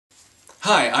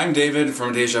Hi, I'm David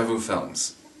from Deja Vu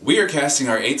Films. We are casting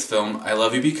our 8th film, I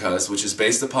Love You Because, which is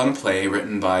based upon a play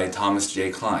written by Thomas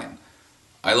J. Klein.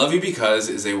 I Love You Because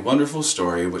is a wonderful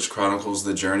story which chronicles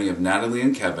the journey of Natalie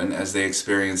and Kevin as they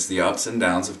experience the ups and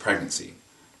downs of pregnancy.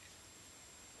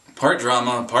 Part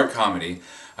drama, part comedy,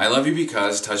 I Love You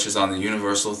Because touches on the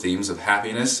universal themes of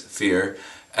happiness, fear,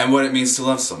 and what it means to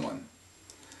love someone.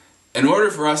 In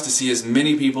order for us to see as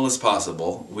many people as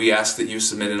possible, we ask that you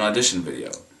submit an audition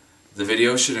video. The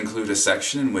video should include a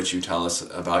section in which you tell us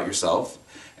about yourself,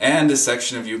 and a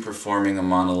section of you performing a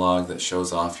monologue that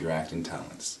shows off your acting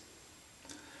talents.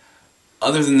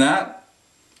 Other than that,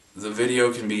 the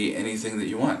video can be anything that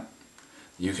you want.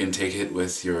 You can take it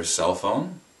with your cell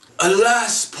phone.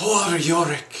 Alas, poor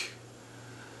Yorick!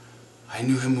 I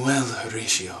knew him well,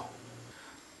 Horatio.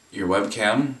 Your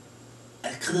webcam.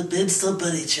 I could have been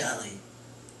somebody, Charlie.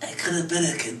 I could have been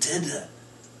a contender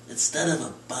instead of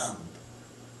a bum,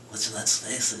 which, let's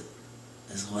face it,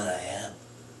 is what I am.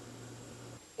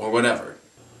 Or whatever.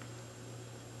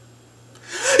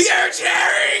 You're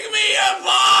tearing me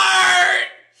apart!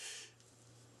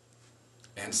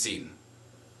 And scene.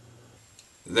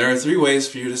 There are 3 ways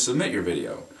for you to submit your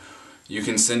video. You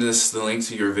can send us the link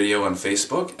to your video on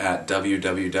Facebook at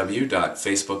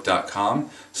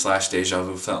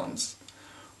www.facebook.com/DejaVuFilms.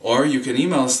 Or you can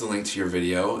email us the link to your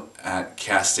video at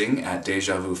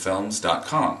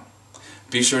casting@DejaVuFilms.com.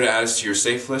 Be sure to add us to your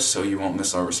safe list so you won't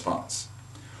miss our response.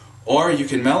 Or you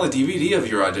can mail a DVD of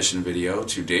your audition video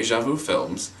to Deja Vu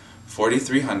Films,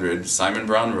 4300 Simon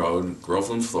Brown Road,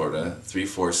 Groveland, Florida,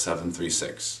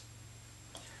 34736.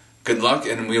 Good luck,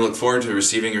 and we look forward to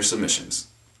receiving your submissions.